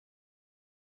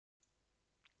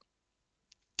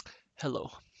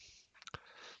Hello.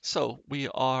 So we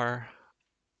are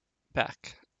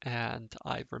back, and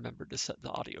I've remembered to set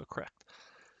the audio correct.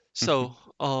 So,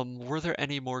 were there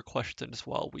any more questions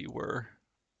while we were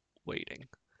waiting?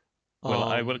 Well,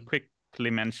 I will Um,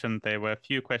 quickly mention there were a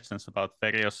few questions about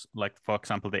various, like for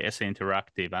example, the SE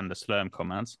Interactive and the Slurm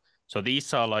commands. So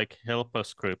these are like helper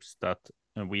scripts that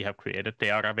we have created. They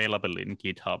are available in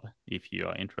GitHub if you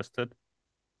are interested.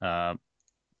 Uh,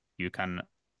 you can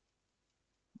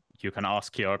you can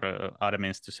ask your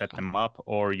admins to set yeah. them up,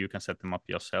 or you can set them up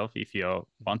yourself if you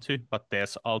want to. But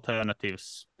there's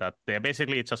alternatives that they're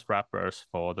basically just wrappers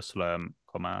for the Slurm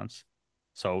commands.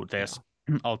 So Yeah. there's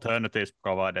alternatives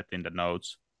provided in the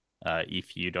notes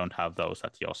if you don't have those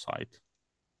at your site.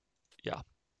 Yeah.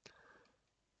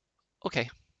 Okay.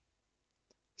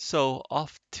 So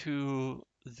off to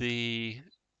the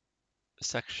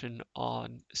section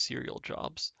on serial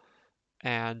jobs,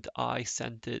 and I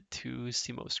sent it to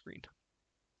Simo Screen.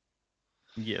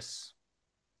 Yes.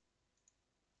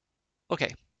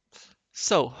 Okay.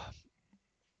 So,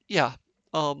 yeah,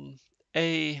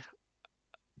 a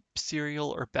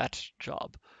serial or batch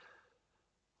job.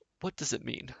 What does it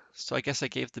mean? So I guess I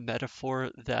gave the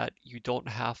metaphor that you don't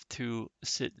have to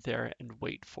sit there and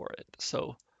wait for it.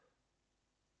 So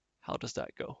how does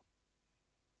that go?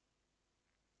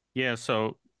 Yeah.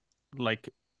 So, like,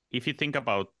 if you think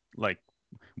about like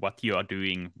what you are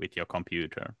doing with your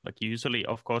computer, like usually,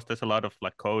 of course, there's a lot of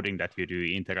like coding that you do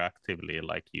interactively,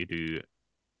 like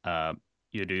uh,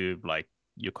 you do like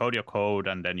you code your code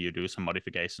and then you do some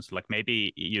modifications. Like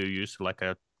maybe you use like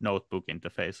a notebook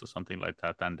interface or something like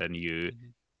that, and then you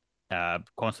Hmm.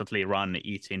 constantly run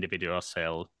each individual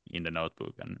cell in the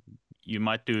notebook, and you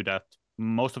might do that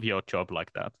most of your job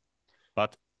like that.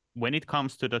 But when it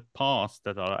comes to the tasks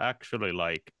that are actually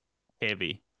like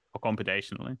heavy or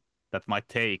computationally, that might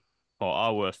take for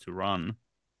hours to run,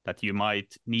 that you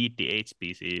might need the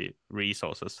HPC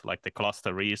resources, like the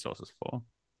cluster resources for,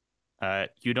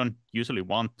 you don't usually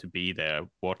want to be there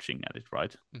watching at it,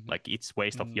 right? Hmm. Like it's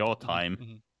waste of Hmm. your Hmm. time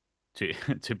Hmm. to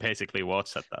to basically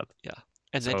watch at that. Yeah.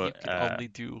 And then So you can only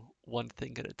do one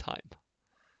thing at a time.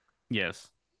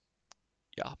 yes,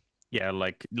 Yeah. yeah,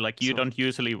 like you So, don't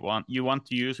usually want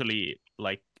to usually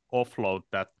like offload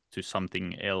that to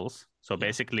something else. So yeah.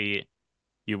 basically,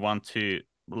 you want to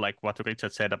like what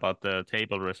Richard said about the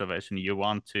table reservation. You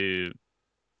want to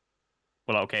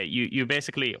well, okay, you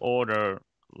basically order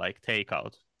like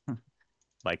takeout,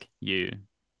 like you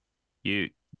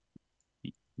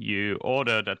you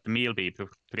order that the meal be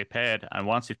prepared, and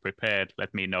once it's prepared,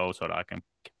 let me know so that I can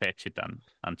fetch it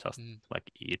and just Hmm.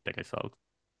 like eat the result.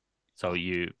 So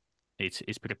Yeah.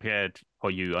 it's prepared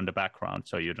for you on the background,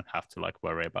 so you don't have to like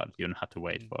worry about it. You don't have to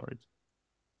wait Hmm. for it.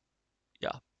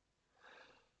 Yeah.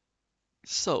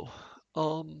 So,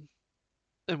 um,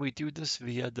 and we do this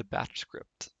via the batch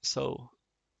script. So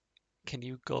can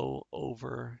you go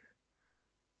over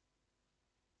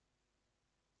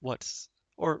what's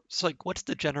or so like what's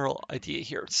the general idea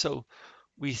here? So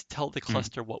we tell the Mm.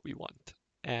 cluster what we want,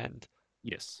 and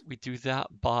Yes. we do that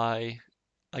by,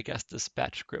 I guess, this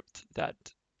batch script that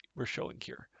we're showing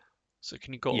here. So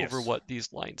can you go over Yes. what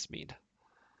these lines mean?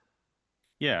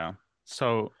 Yeah.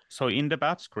 So in the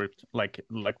batch script, like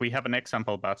we have an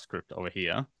example batch script over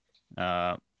here,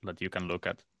 that you can look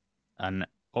at, and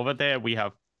over there we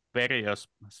have various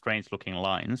strange looking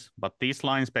lines, but these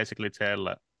lines basically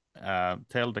tell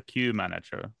the queue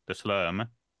manager, the Slurm,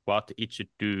 what it should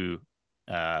do,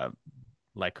 uh,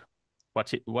 like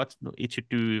what it should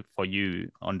do for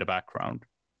you on the background.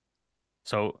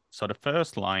 So the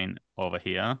first line over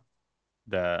here,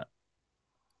 the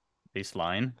this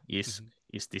line Hmm.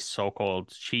 is this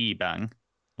so-called shebang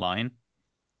line,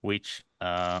 which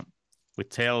which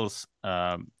tells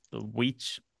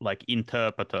which like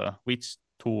interpreter, which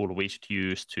tool we should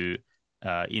use to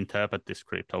interpret the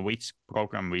script, or which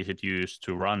program we should use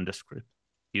to run the script.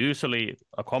 Usually,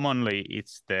 commonly,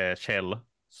 it's the shell,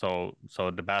 so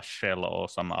the bash shell or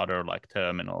some other like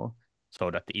terminal,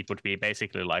 so that it would be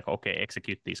basically like, okay,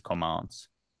 execute these commands.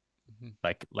 Hmm.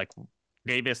 Like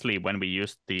previously when uh,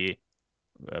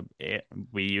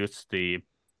 we used the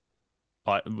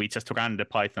we just ran the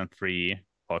Python 3,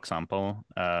 for example,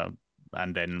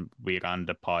 and then we ran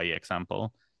the Py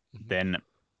example. Hmm. Then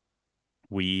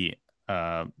we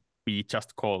uh, we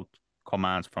just called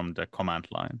commands from the command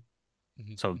line.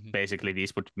 Hmm. So Hmm. basically,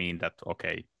 this would mean that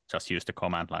okay, just use the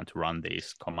command line to run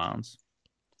these commands.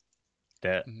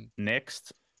 The Hmm.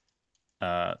 next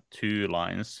two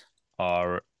lines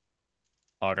are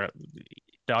are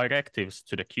directives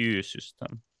to the queue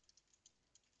system.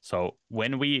 So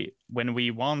when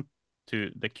we want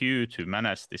to the queue to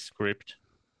manage this script,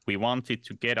 we want it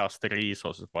to get us the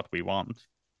resources what we want.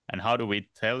 And how do we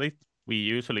tell it? We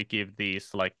usually give these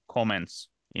like comments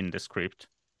in the script,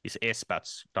 these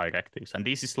SBATS directives, and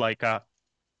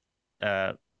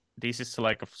uh, this is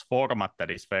like a format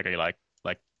that is very like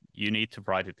you need to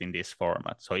write it in this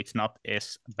format. So it's not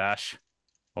S bash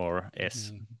or S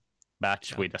Hmm.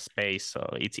 batch Yeah. with a space. So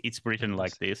it's written No,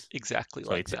 like this. exactly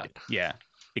So like it's that. yeah,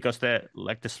 because the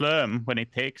Slurm when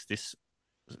it takes this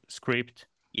script,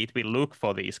 it will look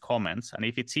for these comments, and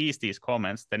if it sees these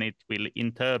comments, then it will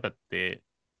interpret the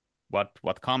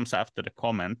what comes after the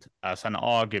comment as an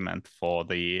argument for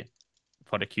the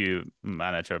queue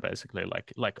manager, basically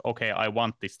like okay, I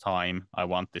want this time, I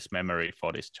want this memory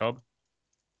for this job,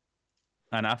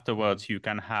 and Hmm. afterwards you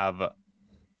can have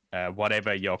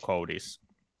whatever your code is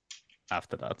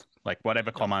after that, like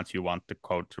whatever Yeah. commands you want the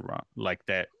code to run, like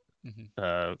the Hmm.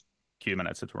 uh, queue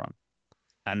manager to run.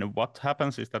 And what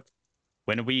happens is that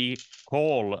when we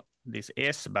call this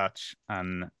S batch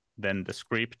and then the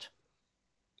script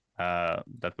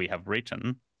that we have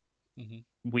written, Hmm.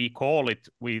 we call it,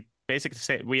 we basically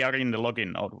say we are in the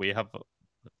login node, we have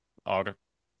our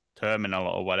terminal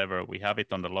or whatever, we have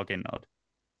it on the login node.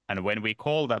 And when we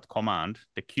call that command,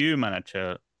 the queue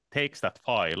manager takes that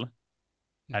file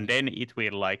and Hmm. then it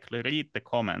will like read the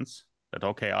comments that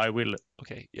okay, I will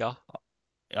Okay. Yeah.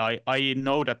 I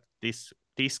know that this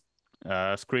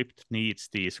script needs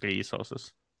these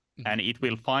resources, Hmm. and it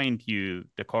will Hmm. find you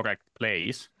the correct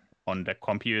place on the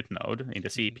compute node in the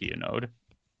Hmm. CPU node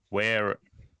where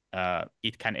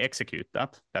it can execute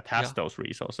that has Yeah. those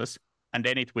resources, and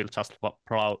then it will just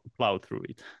plow through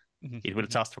it. Hmm. It will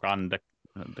Hmm. just run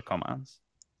the commands.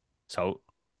 So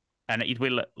and it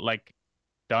will like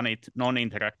done it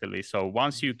non-interactively. So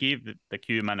once you give the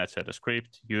queue manager the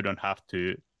script, you don't have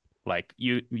to like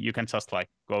you can just like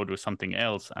go do something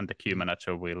else, and the queue Hmm.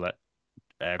 manager will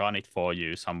run it for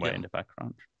you somewhere in Yeah. the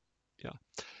background. Yeah.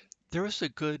 There was a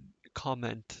good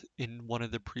comment in one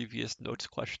of the previous notes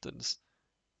questions.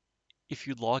 If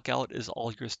you log out, is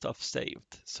all your stuff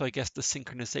saved? So I guess the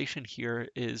synchronization here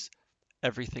is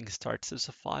everything starts as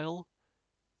a file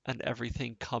and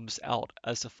everything comes out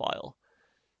as a file.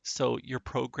 So your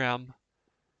program,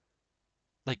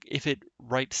 like if it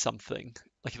writes something,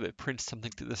 like if it prints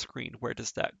something to the screen, where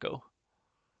does that go?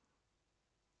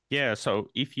 Yeah, so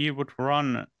if you would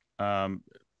run um,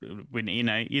 in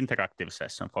an interactive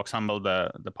session, for example,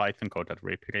 the Python code that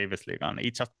we previously run,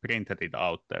 it just printed it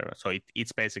out there. So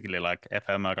it's basically like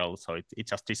ephemeral, so it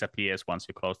just disappears once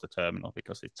you close the terminal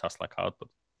because it's just like output.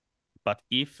 But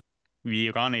if we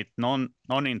run it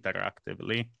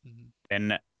non-interactively, Hmm.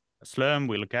 then Slurm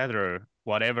will gather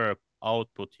whatever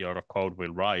output your code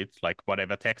will write, like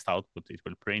whatever text output it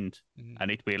will print, Hmm. and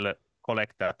it will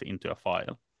collect that into a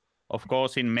file. Of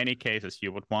course, in many cases,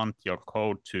 you would want your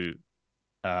code to,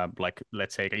 like,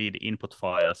 let's say, read input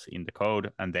files in the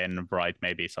code and then write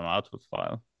maybe some output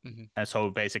file. Hmm. And so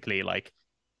basically, like,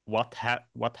 what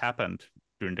happened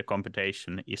during the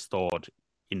computation is stored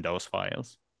in those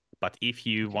files. But if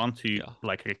you Okay. want to Yeah.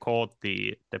 like record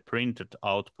the printed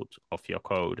output of your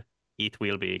code, it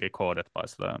will be recorded by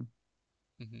Slurm.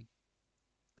 Hmm.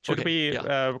 Should Okay. we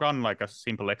Yeah. run like a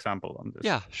simple example on this?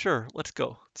 Yeah, sure. Let's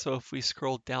go. So if we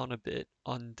scroll down a bit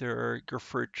under your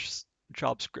first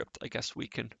job script, I guess we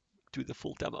can do the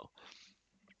full demo.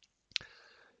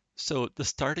 So the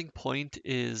starting point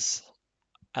is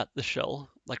at the shell,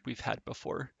 like we've had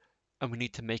before, and we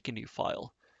need to make a new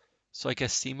file. So I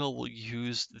guess Simo will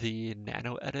use the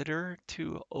nano editor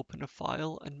to open a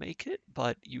file and make it,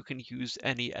 but you can use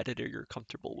any editor you're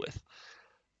comfortable with,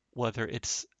 whether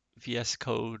it's VS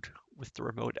Code with the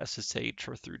remote SSH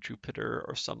or through Jupyter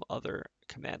or some other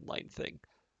command line thing.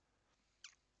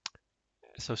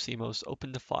 So Simo's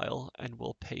open the file and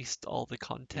we'll paste all the Yeah,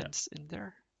 contents in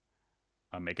there.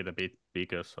 I'll make it a bit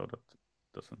bigger so that it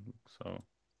doesn't look so.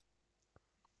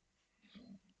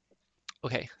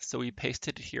 Okay, so we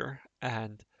pasted it here,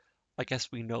 and I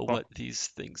guess we know Oh, what these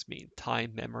things mean.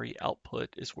 Time, memory,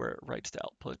 output is where it writes the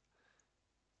output.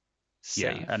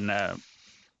 yeah, Save. and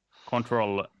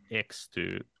Control X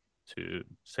to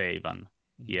save and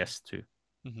Hmm. yes to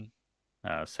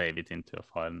Hmm. save it into a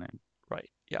file name Right,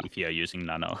 yeah. if you are using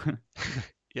Nano.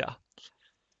 Yeah.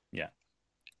 Yeah.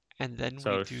 And then we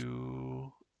So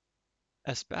do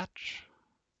sbatch.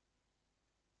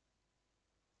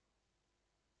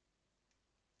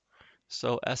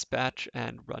 So sbatch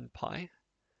and run pi.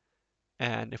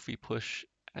 And if we push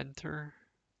enter,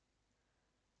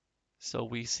 so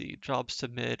we see job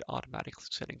submit, automatically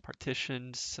setting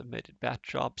partitions, submitted batch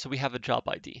job. So we have a job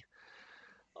ID.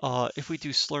 If we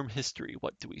do Slurm history,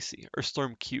 what do we see? Or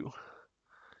Slurm queue,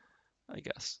 I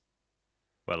guess.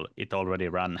 well, it already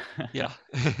ran. Yeah.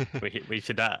 We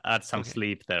should add some Okay.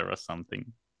 sleep there or something.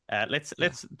 Yeah.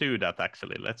 Let's do that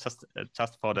actually. Let's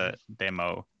just for Mhm. the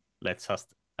demo, let's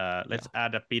Yeah.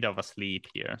 add a bit of a sleep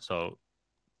here. So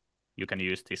you can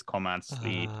use this command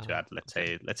sleep to add,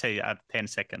 Okay. let's say add 10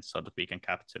 seconds so that we can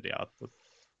capture the output.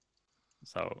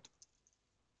 So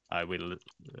I will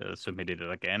submit it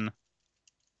again,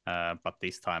 but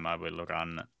this time I will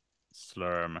run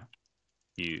slurm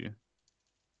view,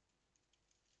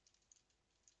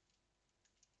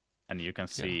 and you can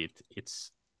Yeah. see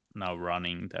it's now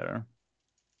running there.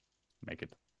 Make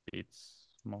it a bit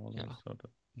smaller Yeah. so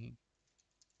that Mhm.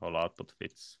 whole output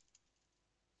fits.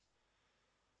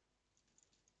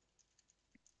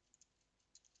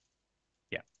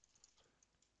 Yeah.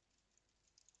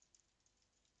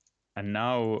 And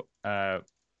now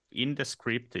in the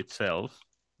script itself,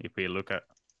 if we look at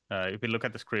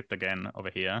the script again over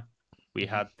here, we Mhm.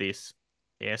 had this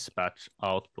S batch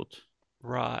output.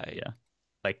 Right. Yeah.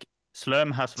 Like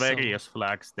Slurm has So, various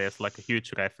flags. There's like a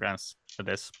huge reference.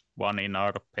 There's one in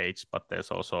our page, but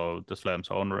there's also the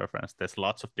Slurm's own reference. There's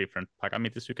lots of different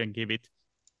parameters you can give it.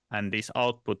 And this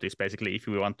output is basically if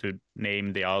we want to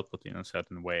name the output in a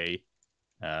certain way,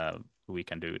 we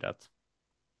can do that.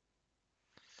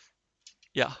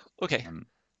 yeah. Okay. And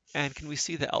And can we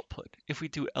see the output? If we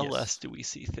do ls, yes, do we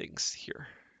see things here?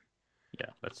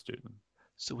 yeah, let's do them.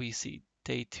 So we see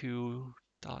day2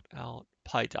 dot out,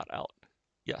 pi dot out.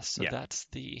 Yes, so Yeah. that's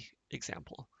the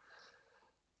example.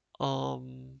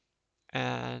 Um,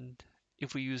 and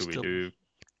if we Do use we the do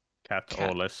cat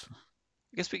cat, or less?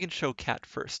 I guess we can show cat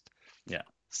first. Yeah.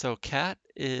 So cat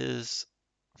is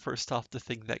first off the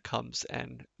thing that comes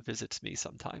and visits me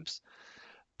sometimes,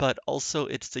 but also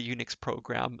it's the Unix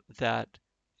program that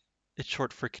it's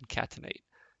short for concatenate.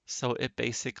 So it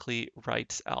basically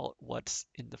writes out what's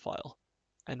in the file.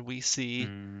 And we see,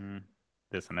 Mm,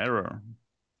 there's an error.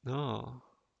 oh,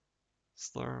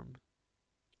 Slurm.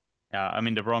 Yeah, I'm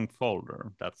in the wrong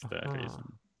folder. That's the Uh-huh.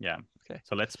 reason. Yeah. Okay.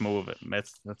 So let's move it.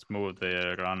 Let's move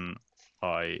the run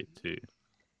pi to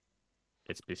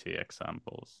HPC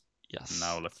examples. Now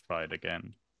Yes. let's try it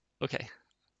again. Okay.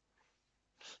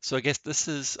 So I guess this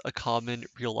is a common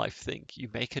real life thing. You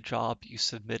make a job, you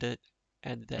submit it,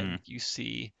 and then Mm, you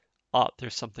see, ah,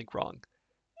 there's something wrong,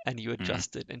 and you mm,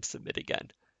 adjust it and submit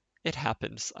again. It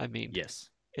happens. I mean, yes.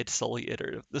 it's solely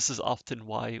iterative. This is often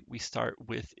why we start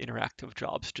with interactive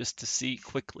jobs, just to see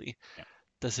quickly, Yeah.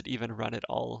 does it even run at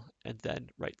all, and then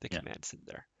write the Yeah. commands in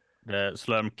there. The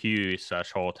Slurm queue is a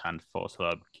shorthand for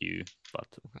Slurm queue, but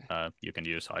Okay. you can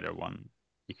use either one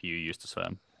if you use the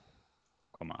Slurm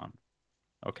command.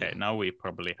 Okay, Yeah. now we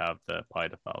probably have the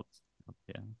PyDef out.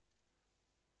 Yeah.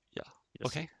 Yeah. Yes.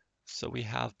 Okay. So we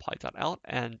have py.out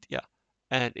and yeah.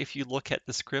 And if you look at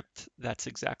the script, that's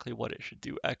exactly what it should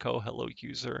do. Echo hello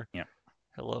user, Yeah.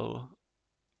 hello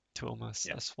Thomas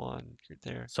Yeah. S1, you're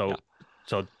there. Yeah.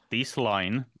 So this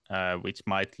line, which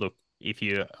might look, if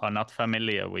you are not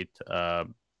familiar with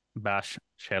Bash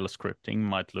shell scripting,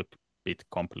 might look a bit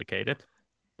complicated.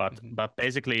 Hmm. But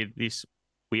basically, this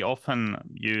we often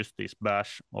use this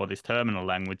Bash or these terminal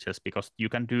languages because you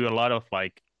can do a lot of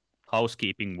like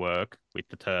housekeeping work with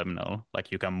the terminal.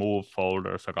 Like you can move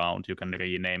folders around, you can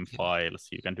rename Yeah. files,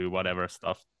 you can do Hmm. whatever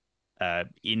stuff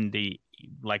in the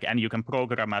like, and you can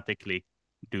programmatically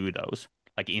do those.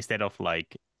 Like instead of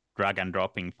like drag and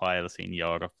dropping files in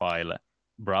your file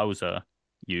browser,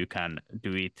 you can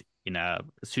do it in a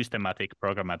systematic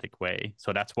programmatic way.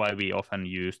 So that's why we often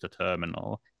use the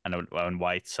terminal and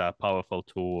why it's a powerful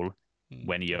tool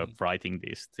when you're Hmm. writing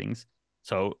these things.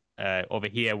 So over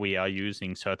here we are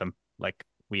using certain, like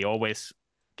we always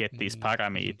get these Hmm.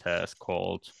 parameters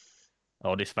called,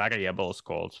 or these variables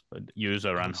called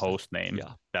user and Host name. host name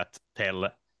Yeah. that tell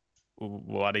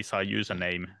what is our Okay.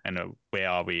 username and where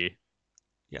are we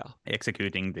Yeah.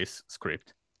 executing this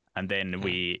script. And then And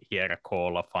we hear a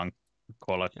call a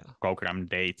yeah. program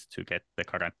date to get the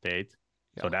current date.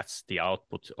 So Yeah. that's the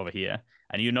output over here.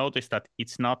 And you notice that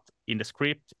it's not in the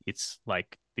script, it's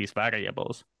like these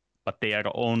variables, but they are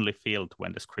only filled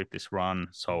when the script is run.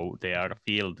 So they are Hmm.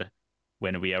 filled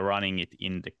when we are running it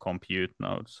in the compute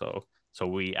node. So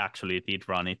we actually did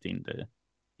run it in the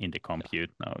Yeah.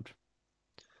 compute node.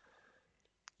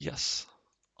 Yes.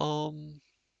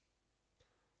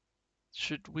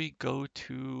 Should we go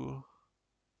to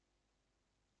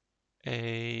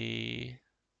a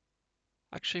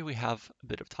actually, we have a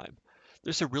bit of time.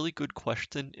 There's a really good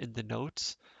question in the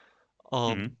notes.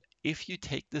 Mm-hmm. If you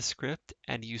take the script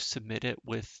and you submit it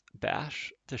with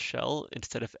bash, the shell,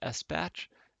 instead of sbatch,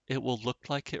 it will look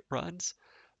like it runs,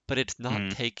 but it's not Mm-hmm.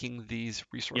 taking these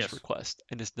resource Yes. requests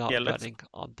and is Yeah, not let's running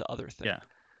on the other thing. yeah.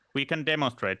 we can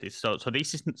demonstrate this. So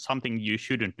this is something you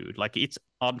shouldn't do. Like, it's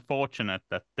unfortunate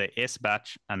that the S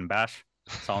batch and bash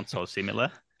sound so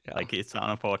similar. Yeah. Like, it's an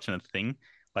unfortunate thing.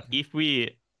 But Mhm. if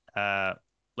we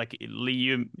like, Lee,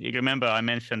 you remember I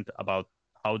mentioned about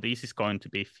how this is going to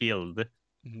be filled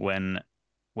Mhm.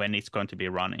 when it's going to be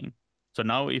running. So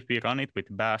now if we run it with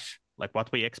bash, like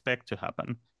what we expect to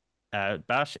happen,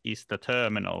 bash is the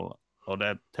terminal or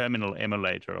the terminal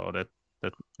emulator or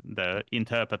the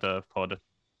interpreter for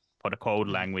the code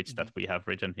Mhm. language that Mhm. we have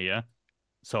written here.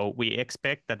 So we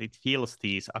expect that it fills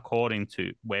these according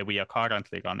to where we are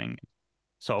currently running it.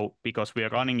 So because we are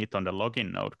running it on the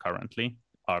login node currently,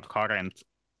 our current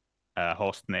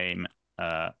host name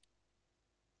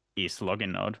is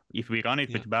login node. If we run it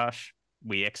Yeah. with bash,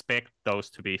 we expect those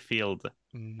to be filled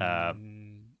uh,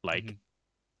 Mm. like Mhm.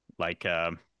 like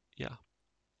Yeah.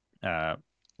 uh,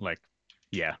 like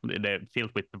yeah, they're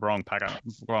filled with the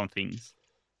wrong things.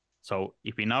 So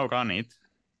if we now run it,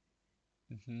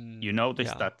 you Mhm.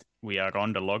 notice Yeah. that we are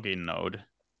on the login node,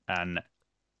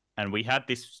 and we had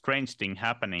this strange thing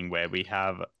happening where we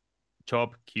have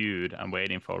job queued and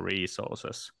waiting for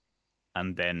resources,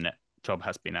 and then job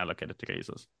has been allocated to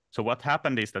resources. So what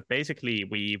happened is that basically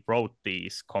we wrote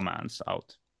these commands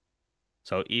out.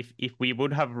 So if we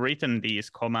would have written these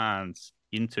commands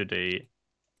into the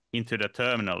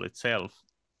terminal itself,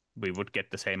 we would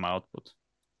get the same output.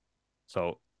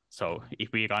 So Oh.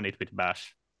 if we run it with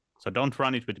bash, so don't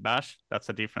run it with bash. That's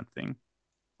a different thing.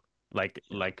 Yeah.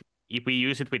 Like if we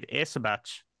use it with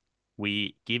sbatch,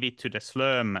 we give it to the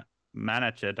Slurm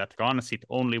manager that runs it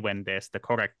only when there's the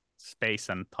correct space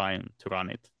and time to run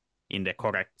it in the Mhm.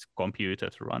 correct computer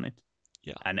to run it.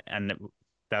 Yeah. And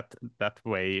that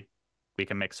way we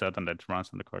can make certain that it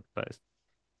runs in the correct place.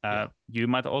 Yeah. You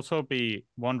might also be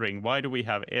wondering, why do we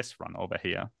have srun over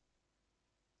here?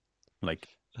 Like,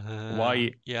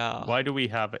 why Yeah. why do we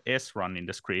have srun in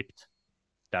the script?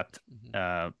 That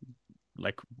Mhm.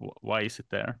 like why is it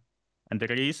there? And the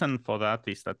reason for that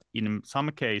is that in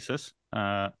some cases,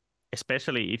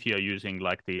 especially if you're using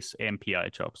like these MPI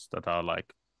jobs that are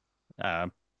like uh,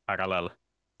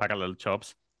 parallel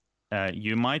jobs,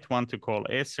 you might want to call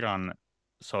srun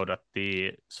so that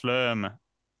the Slurm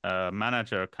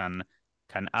manager can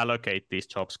allocate these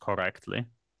jobs correctly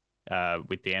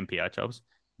with the MPI jobs.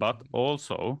 But Mhm.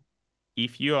 also,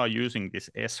 if you are using this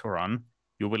srun,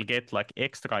 you will get like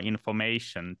extra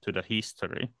information to the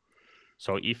history.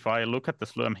 So if I look at the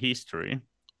Slurm history,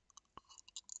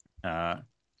 uh,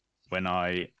 when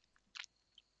I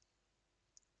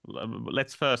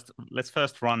let's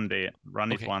first run it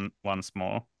Okay. once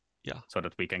more Yeah. so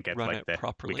that we can get Run like it we can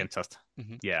properly. just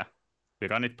Mhm. yeah, we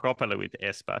run it properly with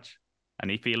sbatch.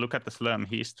 And if we look at the Slurm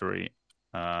history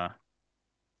uh,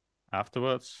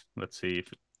 afterwards, let's see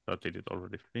if did it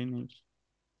already finish.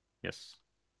 Yes.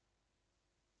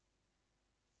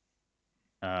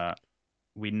 Uh,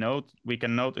 we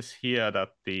can notice here that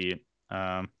the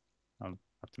I'll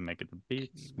have to make it a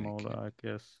bit Can you make smaller, it? I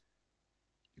guess.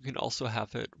 You can also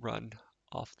have it run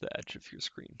off the edge of your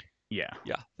screen. Yeah.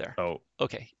 Yeah, there. So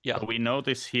Okay, yeah. we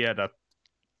notice here that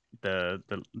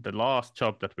the last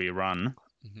job that we run,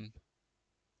 Hmm.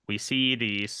 we see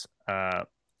these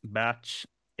batch,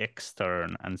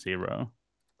 extern, and 0.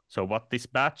 So what this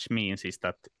batch means is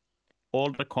that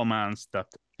all the commands that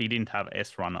didn't have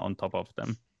srun on top of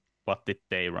them, what did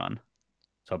they run?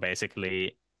 So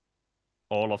basically,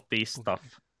 all of this Okay,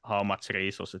 stuff, how much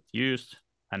resources it used,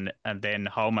 and then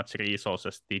how much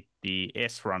resources did the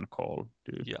srun call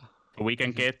do. yeah. So we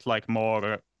can Hmm. get like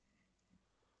more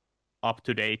up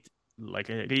to date like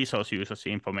resource users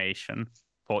information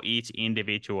for each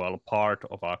individual part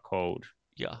of our code.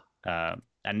 Yeah,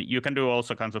 And you can do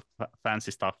also kinds of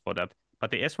fancy stuff for that.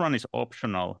 But the srun is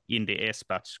optional in the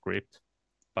sbatch script.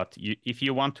 But if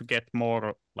you want to get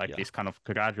more like yeah. this kind of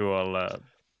gradual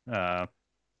uh,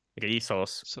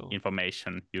 resource So,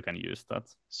 information, you can use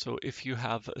that. so if you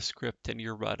have a script and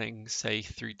you're running, say,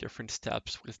 3 different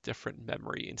steps with different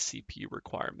memory and CPU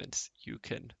requirements, you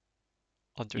can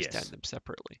understand Yes, them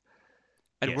separately.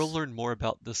 And we'll yes. learn more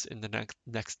about this in the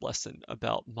next lesson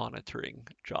about monitoring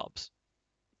jobs.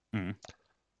 Mm.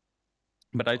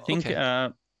 But I think, Okay,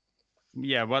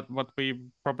 yeah, what we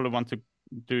probably want to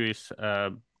do is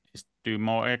do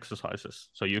more exercises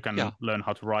so you can yeah, learn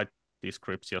how to write these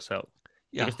scripts yourself.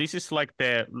 yeah, Because this is like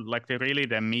the really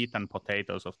the meat and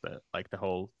potatoes of the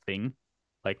whole thing.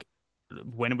 Like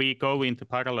when we go into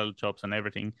parallel jobs and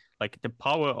everything, like the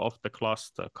power of the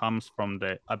cluster comes from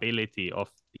the ability of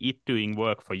it doing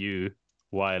work for you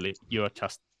while you're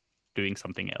just doing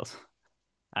something else.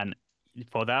 And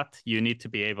for that, you need to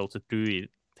be able to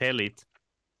tell it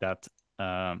that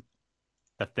um,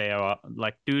 that they are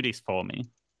like, do this for me.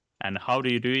 And how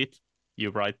do you do it?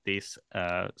 You write these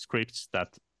scripts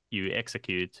that you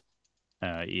execute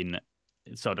in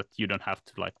so that you don't have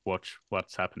to like watch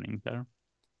what's happening there.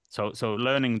 So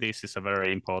learning this is a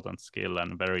very important skill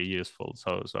and very useful.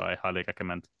 So I highly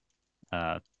recommend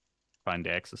uh, trying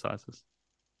the exercises.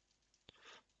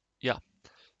 Yeah.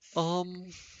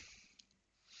 Um,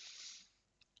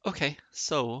 okay,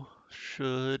 so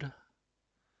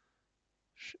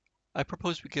sh I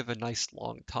propose we give a nice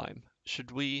long time.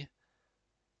 Should we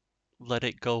let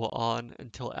it go on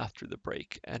until after the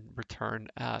break and return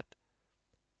at,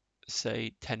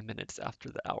 say, 10 minutes after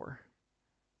the hour?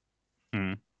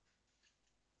 Mm.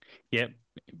 Yeah,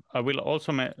 I will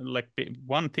also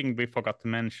one thing we forgot to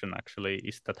mention actually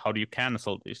is that how do you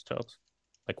cancel these jobs?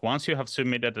 Like once you have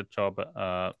submitted a job,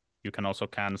 you can also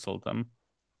cancel them.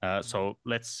 Mhm. So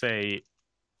let's say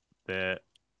the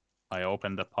I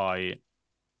open the Pi,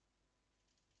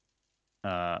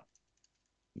 uh,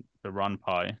 the run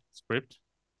Pi script,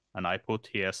 and I put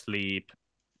here sleep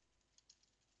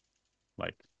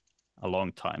like a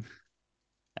long time,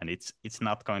 and it's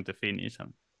not going to finish,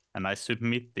 and I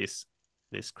submit this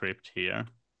script here.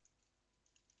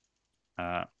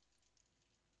 Uh,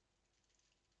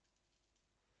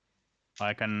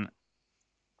 I can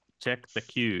check the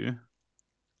queue,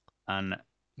 and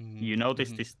you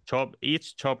notice Mm-hmm. this job,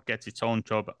 each job gets its own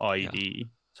job Yeah. ID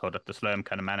so that the Slurm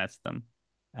can manage them.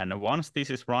 And once this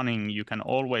is running, you can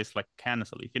always like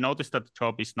cancel. If you notice that the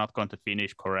job is not going to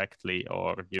finish correctly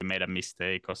or you made a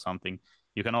mistake or something,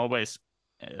 you can always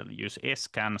use S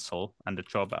cancel and the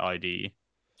job ID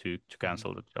to Hmm.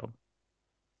 cancel the job.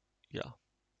 Yeah.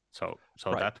 So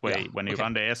Right. that Yeah. way, when you Okay.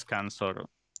 run the S cancel,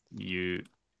 the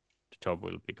job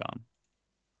will be gone.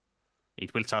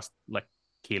 It will just like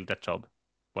kill the job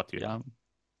what you Yeah. have.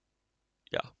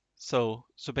 Yeah. So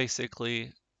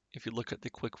basically, if you look at the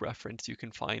quick reference, you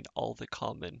can find all the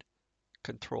common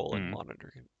control and Mm,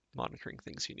 monitoring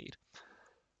things you need.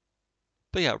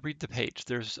 But yeah, read the page.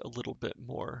 There's a little bit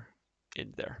more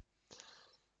in there.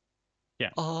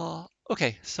 yeah.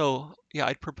 Okay, so yeah,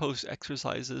 I'd propose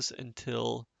exercises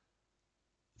until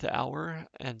the hour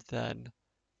and then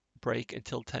break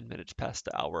until 10 minutes past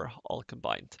the hour, all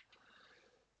combined.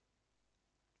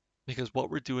 Because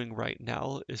what we're doing right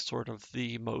now is sort of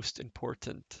the most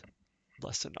important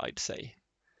lesson, I'd say.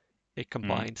 It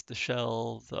Mm, combines the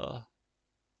shell, the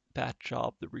batch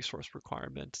job, the resource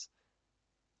requirements,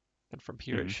 and from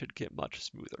here it mm. should get much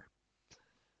smoother.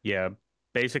 Yeah,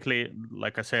 basically,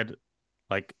 like I said,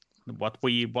 like what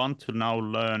we want to now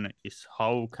learn is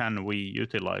how can we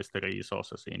utilize the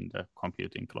resources in the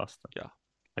computing cluster. Yeah.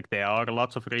 Like there are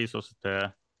lots of resources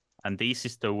there, and this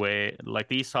is the way. Like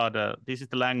this is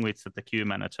the language that the queue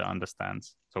manager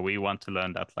understands. So we want to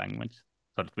learn that language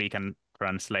so that we can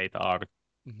translate our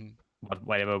Hmm.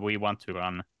 whatever we want to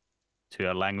run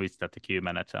to a language that the queue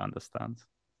manager understands,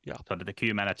 Yeah. so that the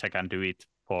queue manager can do it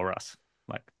for us.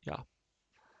 Like, Yeah.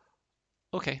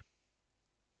 Okay.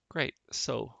 Great.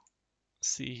 So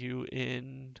see you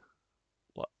in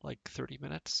what, like 30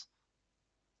 minutes?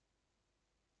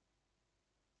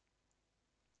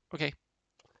 Okay.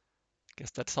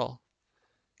 Guess that's all.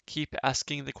 Keep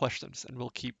asking the questions and we'll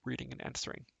keep reading and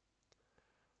answering.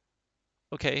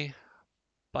 Okay.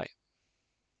 Bye.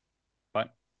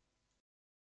 but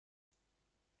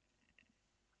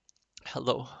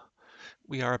Hello.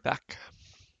 We are back.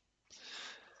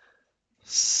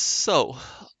 So,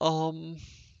 um,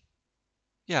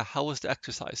 yeah, how was the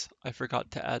exercise? I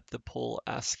forgot to add the poll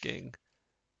asking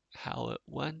how it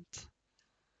went.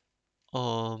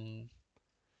 Um,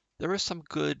 there were some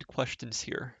good questions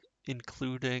here,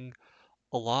 including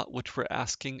a lot which were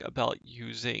asking about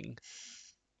using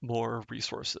more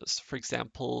resources. For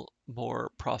example,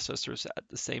 more processors at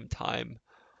the same time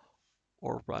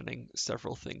or running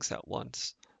several things at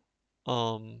once.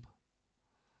 Um,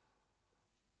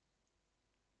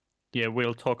 yeah,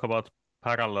 we'll talk about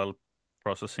parallel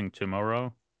processing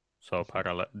tomorrow. So mhm,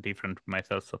 parallel different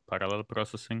methods of parallel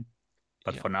processing.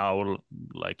 But yeah, for now,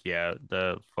 like yeah,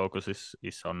 the focus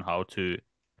is on how to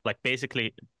like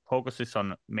basically focuses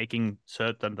on making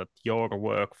certain that your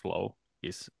workflow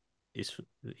is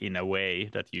in a way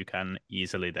that you can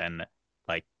easily then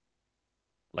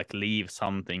like leave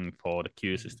something for the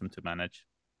queue mhm, system to manage.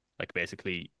 Like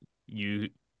basically you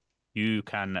you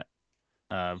can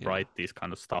yeah, write this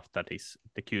kind of stuff that is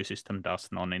the queue system does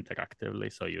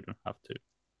non-interactively, so you don't have to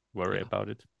worry yeah. about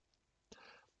it.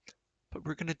 But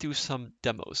we're gonna do some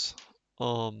demos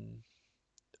um,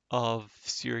 of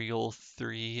serial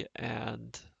 3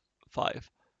 and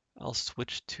 5. I'll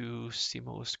switch to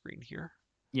Simo screen here.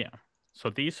 Yeah. So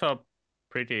these are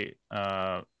pretty.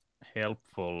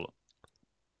 helpful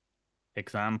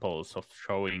examples of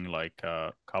showing like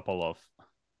a couple of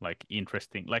like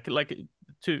interesting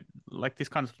to like this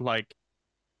kind of like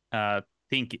uh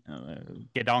think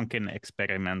Gedanken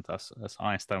experiment as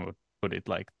Einstein would put it,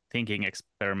 like thinking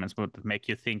experiments would make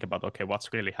you think about, okay,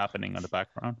 what's really happening on the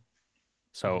background.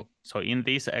 Hmm. So in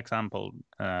this example,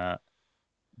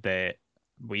 the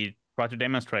we try to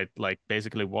demonstrate like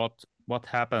basically what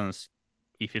happens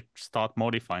if you start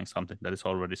modifying something that is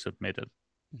already submitted.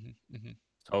 Hmm. Hmm.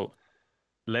 So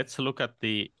let's look at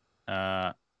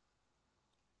uh,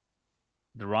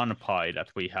 the run pie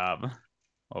that we have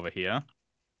over here.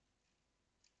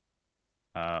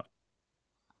 Uh,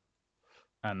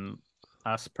 and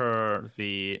as per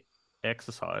the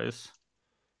exercise,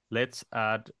 let's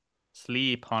add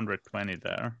sleep 120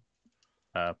 there.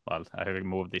 Well, I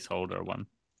remove this older one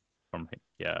from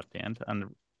here at the end,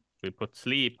 and we put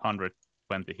sleep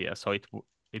 120 here. So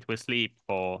it will sleep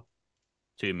for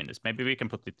 2 minutes. Maybe we can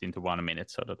put it into 1 minute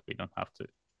so that we don't have to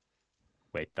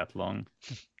wait that long.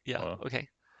 Yeah. Or Okay.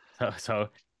 so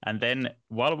and then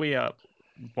we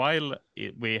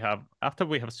have after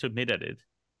we have submitted it,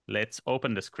 let's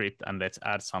open the script and let's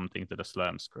add something to the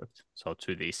Slurm script. So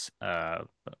to this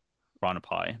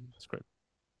runpy Hmm. script.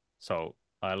 So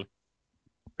I'll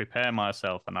prepare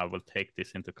myself and I will take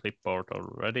this into clipboard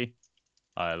already.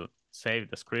 I'll save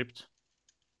the script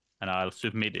and I'll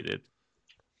submit it.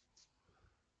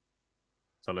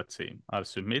 So let's see. I'll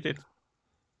submit Yeah. it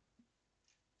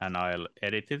and I'll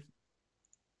edit it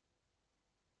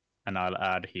and I'll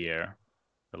add here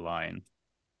the line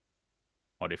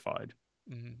modified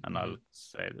Hmm. and Hmm. I'll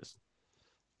save this.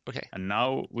 Okay. And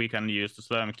now we can use the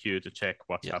Slurm queue to check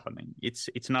what's Yeah. happening. It's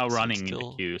now So it's running in the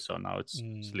still. queue, so now it's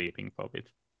Mm, sleeping for a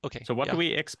bit. okay. So what do Yeah.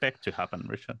 we expect to happen,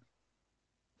 Richard?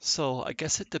 So I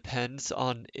guess it depends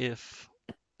on if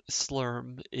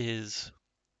Slurm is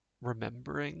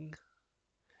remembering,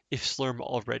 if Slurm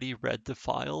already read the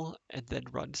file and then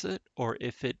runs it, or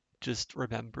if it just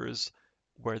remembers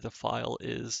where the file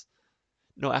is.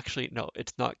 No, actually, no,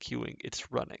 it's not queuing,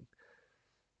 it's running.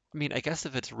 I mean, I guess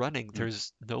if it's running, Mm.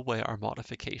 there's no way our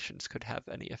modifications could have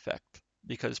any effect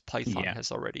because Python Yeah,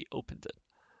 has already opened it.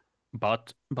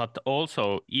 but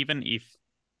also even if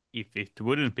it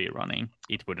wouldn't be running,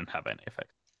 it wouldn't have any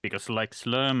effect because like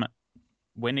Slurm,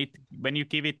 when you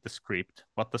give it the script,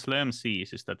 what the Slurm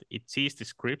sees is that it sees the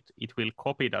script, it will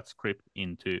copy that script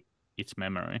into its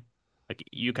memory. Like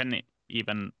you can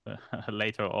even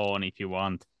later on, if you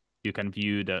want, you can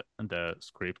view the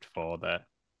script for the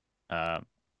uh,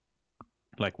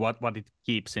 like what it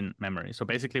keeps in memory. So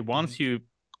basically, Hmm. once you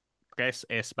press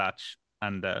S batch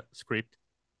and the script,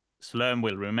 Slurm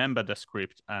will remember the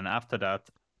script, and after that,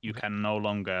 you Okay. can no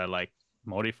longer like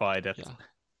modify that. Yeah.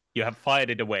 You have fired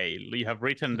it away. You have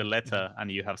written the Mm-hmm. letter and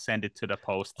you have sent it to the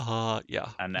post,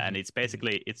 Yeah. and it's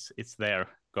basically it's there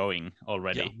going Yeah.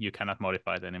 already. You cannot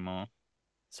modify it anymore.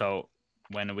 So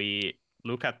when we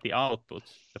look at the output,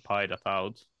 the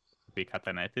pi.out, we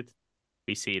catenate it,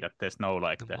 we see that there's no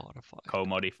like The the modified.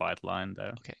 co-modified line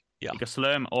there Okay. Yeah. because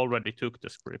Slurm already took the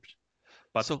script.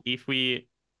 But So if we,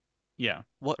 yeah,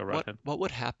 what go right what ahead. what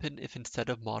would happen if instead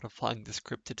of modifying the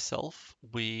script itself,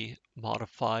 we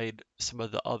modified some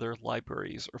of the other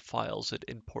libraries or files it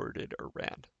imported or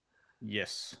ran?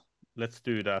 Yes, let's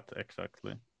do that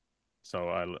exactly. So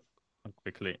I'll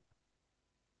quickly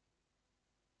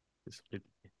this a bit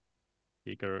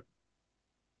bigger.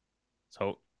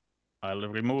 So I'll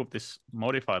remove this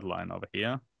modified line over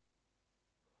here,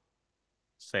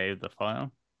 save the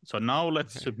file. So now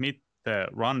let's Okay. submit the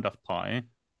run.py.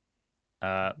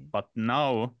 Hmm. But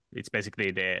now it's basically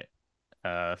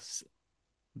uh,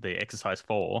 the exercise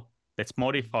 4. Let's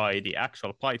modify Hmm. the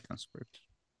actual Python script.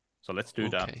 So let's do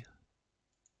that. Okay.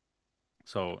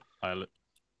 So I'll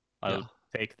Yeah.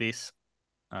 take this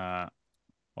uh,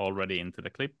 already into the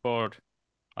clipboard.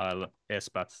 I'll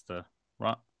sbatch the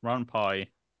run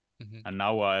py, Hmm. and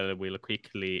now I will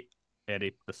quickly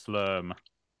edit the slurm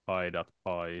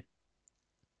py.py,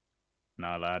 and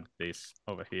I'll add this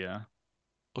over here,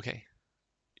 Okay.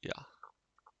 Yeah.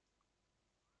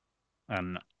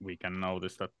 and we can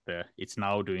notice that it's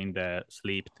now doing the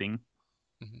sleep thing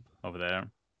Hmm. over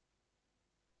there.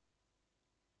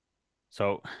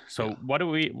 So Yeah. what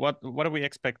do we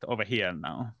expect over here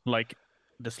now? Like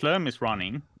the Slurm is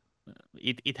running.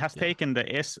 It has Yeah. taken the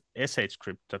sh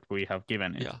script that we have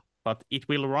given it, Yeah. but it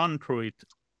will run through it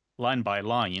line by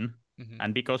line. Hmm.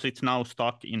 And because it's now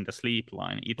stuck in the sleep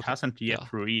line, it Okay. hasn't Yeah.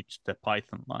 yet reached the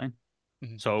Python line.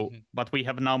 Hmm. So, Hmm. but we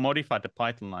have now modified the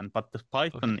Python line, but the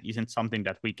Python Okay. isn't something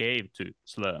that we gave to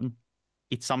Slurm.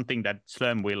 It's something that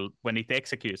Slurm will, when it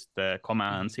executes the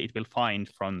commands, Hmm. it will find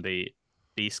from the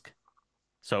disk.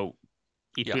 So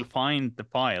it Yeah. will find the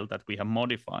file that we have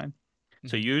modified.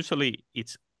 So Hmm. usually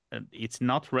it's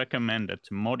not recommended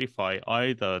to modify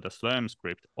either the Slurm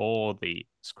script or the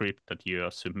script that you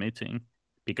are submitting,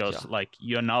 because Yeah. like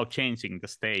you're now changing the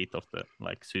state of the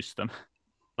like system.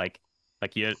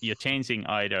 like you're changing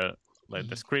either like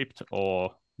the Hmm. script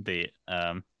or Yeah.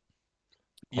 the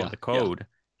Yeah. code,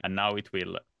 and now it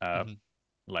will Hmm.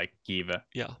 like give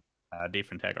Yeah. a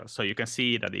different error. So you can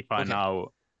see that if I Okay.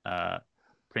 now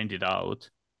print it out,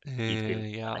 it will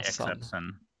Yeah, some.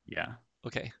 exception. Yeah.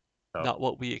 Okay. So Not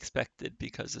what we expected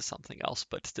because of something else,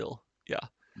 but still. Yeah.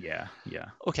 yeah,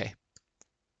 yeah. Okay.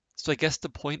 So I guess the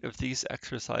point of these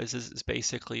exercises is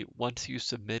basically once you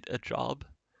submit a job,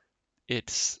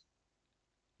 it's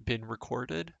been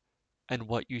recorded, and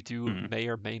what you do Mm, may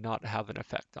or may not have an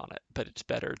effect on it, but it's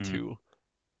better mm. to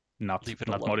Not leave it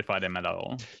not alone. modify them at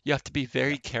all. You have to be Yeah.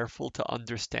 very careful to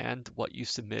understand what you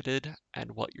submitted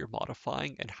and what you're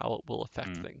modifying and how it will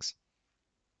affect Mm. things.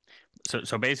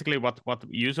 So basically what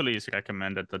usually is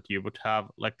recommended that you would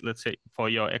have, like, let's say for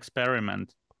your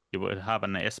experiment you would have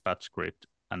an SBAT script,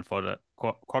 and for the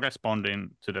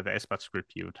corresponding to the SBAT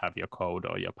script you would have your code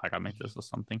or your Mhm. parameters or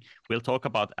something. We'll talk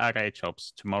about array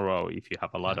jobs tomorrow. If you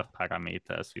have a lot Yeah, of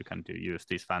parameters, you can use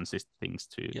these fancy things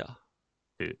yeah.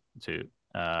 to to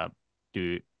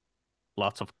do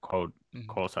lots of code Mhm.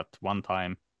 calls at one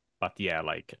time. But yeah,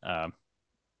 like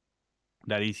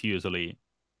that is usually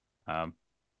um,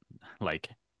 like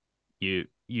you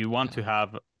want Yeah. to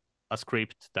have a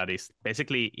script that is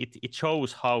basically it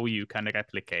shows how you can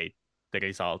replicate the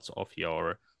results of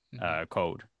your Mhm.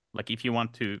 code. Like if you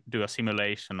want to do a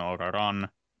simulation or a run,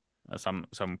 some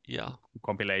Yeah.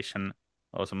 compilation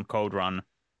or some code run,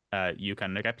 you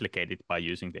can replicate it by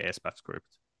using the SBAT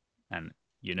script, and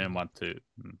you don't Mhm. want to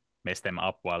mess them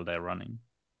up while they're running.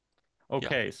 Yeah.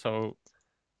 Okay, so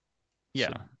So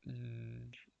yeah,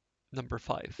 number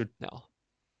 5 good. now.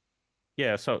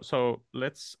 Yeah, so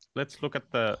let's look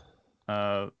at the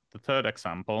third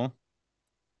example.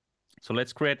 So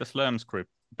let's create a Slurm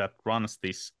script that runs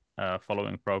this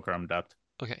following program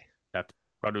Okay. that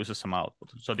produces some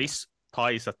output. So Yeah. this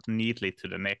ties it neatly to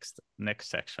the next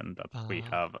section that we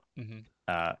have. Mhm.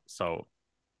 So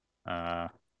uh,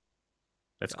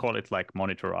 let's Yeah. call it like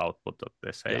monitor output at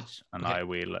this Yeah. age, and Okay. I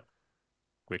will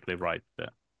quickly write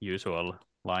the usual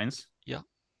lines. Yeah.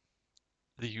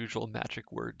 The usual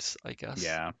magic words, I guess.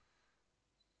 Yeah.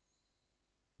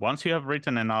 Once you have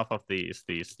written enough of these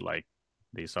like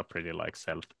these are pretty like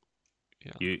self.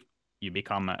 Yeah. You you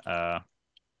become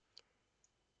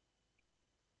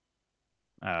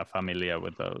familiar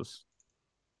with those.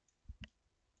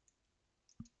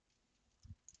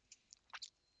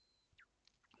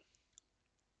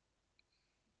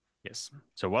 Yes.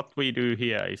 So what we do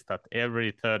here is that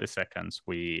every 30 seconds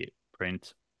we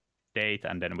print date,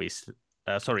 and then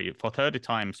sorry, for 30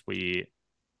 times we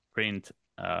print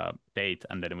date,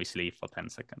 and then we sleep for 10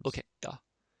 seconds. Okay. Yeah.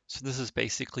 So this is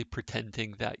basically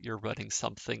pretending that you're running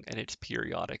something and it's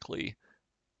periodically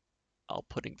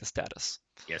outputting the status.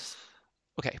 Yes.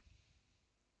 Okay.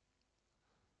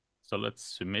 So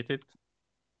let's submit it,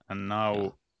 and Yeah.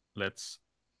 now it's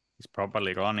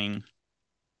properly running.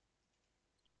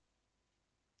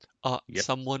 Yep.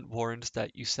 Someone warns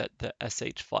that you set the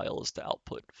sh file as the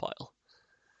output file.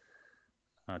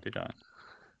 Did I?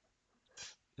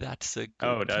 That's a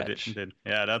Oh, good that did, catch. did.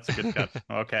 Yeah, that's a good catch.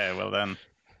 Okay, well then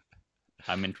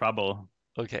I'm in trouble.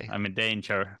 Okay. I'm in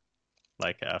danger,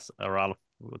 like as Ralph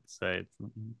would say.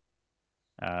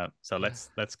 So Yeah.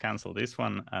 let's cancel this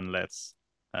one, and let's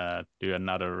do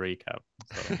another recap.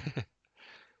 So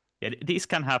yeah, this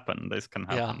can happen. This can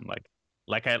Yeah. happen.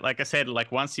 Like I said,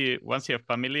 like once you're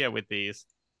familiar with these,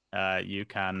 you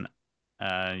can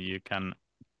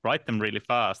write them really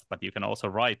fast, but you can also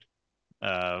write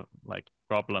like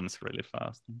problems really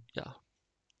fast. Yeah.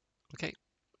 Okay.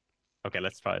 Okay,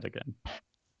 let's try it again.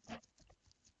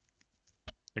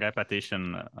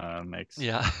 Repetition makes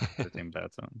Yeah. everything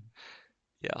better.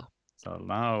 Yeah. So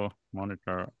now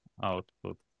monitor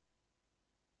output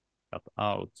cut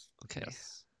out. Okay.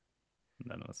 Yes.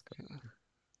 And then let's go.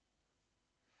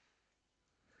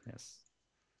 Yes.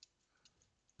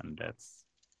 And let's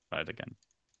try it again.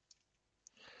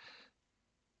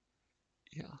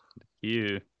 Yeah.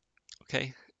 You.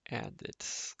 Okay. And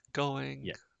it's going.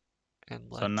 Yeah. And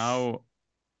So let's.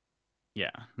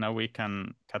 now we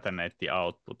can catenate the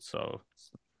output. So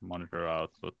monitor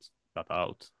output cut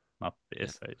out, not the Yeah.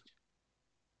 sh.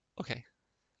 Okay.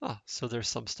 So there's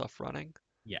some stuff running.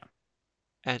 Yeah.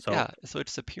 And So yeah, so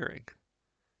it's appearing.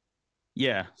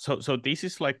 yeah. So this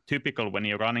is like typical when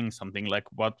you're running something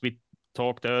like what we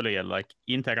talked earlier, like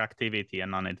interactivity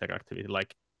and non-interactivity.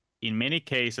 Like in many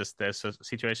cases, there's a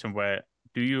situation where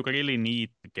do you really need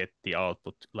to get the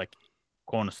output like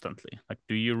constantly? Like,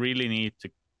 do you really need to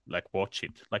like watch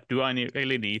it? Like, do I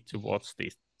really need to Mhm. watch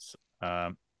this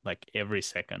like every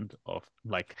second of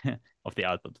like of the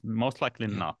output? Most likely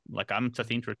Yeah. not. Like, I'm just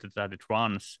Mhm. interested that it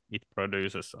runs, it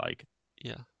produces like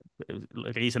Yeah.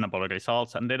 reasonable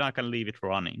results, and then I can leave it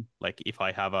running. Like if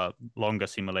I have a longer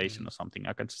simulation Mhm. or something,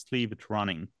 I can just leave it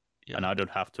running, and Yeah. I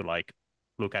don't have to like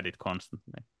look at it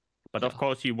constantly. But of Yeah.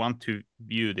 course, you want to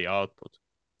view the output,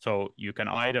 so you can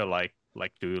either like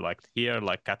do like here,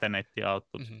 like catenate the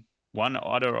output. Mhm. One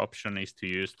other option is to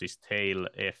use this tail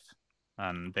f,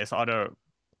 and there's other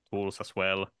tools as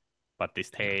well, but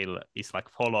this Yeah. tail is like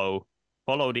follow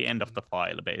the end of Mhm. the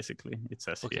file basically. It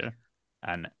says Okay. here,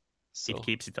 and it So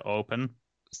keeps it open.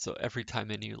 so every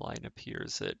time a new line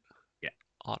appears, it Yeah.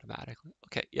 automatically.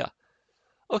 Okay. Yeah.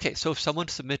 Okay. So if someone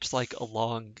submits like a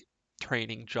long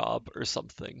training job or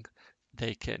something,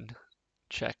 they can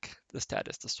check the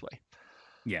status this way.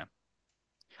 Yeah.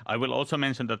 I will also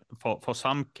mention that for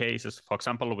some cases, for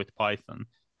example, with Python,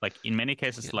 like in many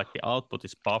cases, Yeah. like the output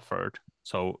is buffered.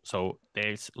 So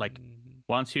there's like Mhm.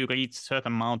 once you reach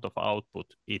certain amount of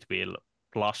output, it will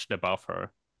flush the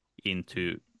buffer Mhm.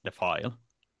 into the file.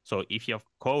 So if your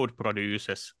code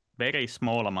produces very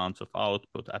small amounts of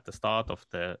output at the start of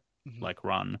the Mhm. like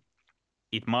run,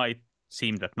 it might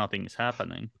seem that nothing is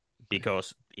happening Okay.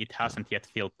 because it Yeah. hasn't yet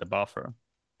filled the buffer.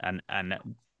 And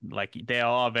like there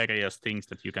are various things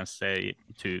that you can say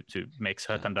to make Yeah.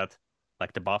 certain that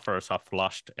like the buffers are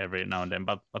flushed every now and then,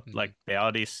 but Mhm. like there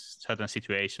are these certain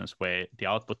situations where the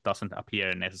output doesn't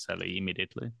appear necessarily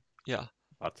immediately. Yeah.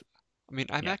 But I mean,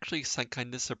 I'm yeah. actually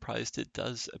kind of surprised it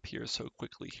does appear so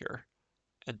quickly here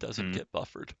and doesn't Hmm. get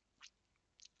buffered.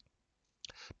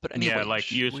 But Yeah, anyway,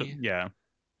 like you yeah.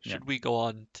 Yeah. should we go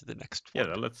on to the next Yeah,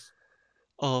 one? let's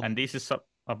and Um, this is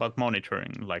about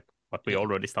monitoring, like what we yeah.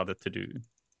 already started to do.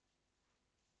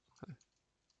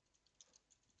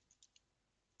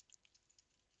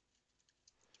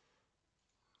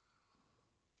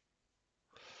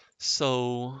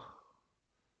 So,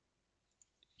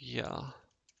 yeah.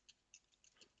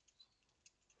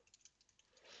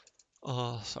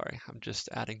 Sorry, I'm just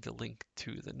adding the link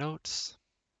to the notes.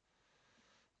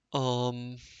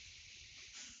 Um,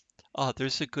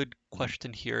 there's a good Mhm.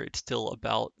 question here. It's still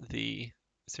about is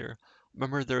there,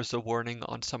 remember there's a warning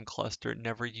on some cluster,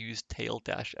 never use tail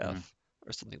dash Mhm. F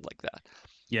or something like that.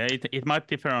 Yeah, it might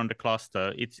differ on the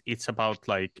cluster. It's about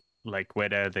like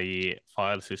whether the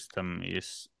file system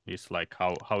is like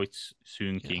how it's Yeah,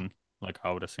 syncing, like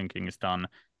how the syncing is done.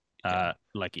 yeah.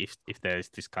 Like if there is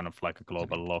this kind of like a I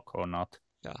global mean, lock or not,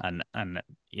 yeah, and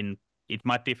in it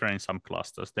might differ in some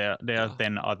clusters. There are yeah,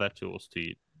 then other tools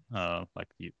to like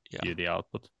yeah. view the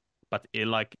output, but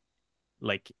like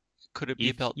Could it be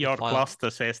if about the your file? cluster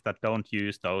says that don't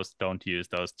use those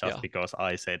just Yeah. because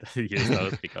I said use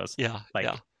those because Yeah,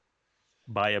 yeah, like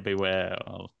buyer beware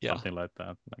or yeah. something like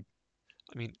that. Like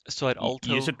I mean, so at you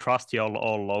Aalto, should trust your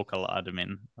all local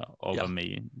admin over yeah.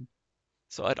 me.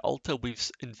 So at Aalto,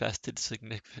 we've invested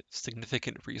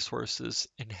significant resources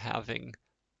in having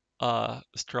a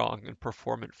strong and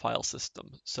performant file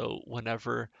system. So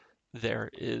whenever there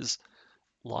is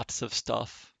lots of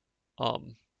stuff,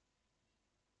 um,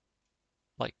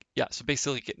 like yeah, so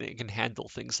basically it can handle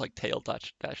things like tail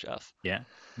dash F. Yeah,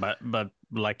 but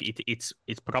like it's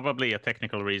probably a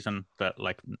technical reason that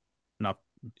like not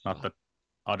not Yeah, that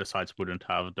other sites wouldn't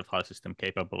have the file system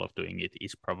capable of doing it.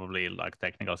 It's probably like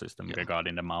technical system yeah,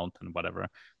 regarding the mount and whatever.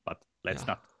 But let's yeah.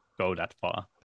 not go that far.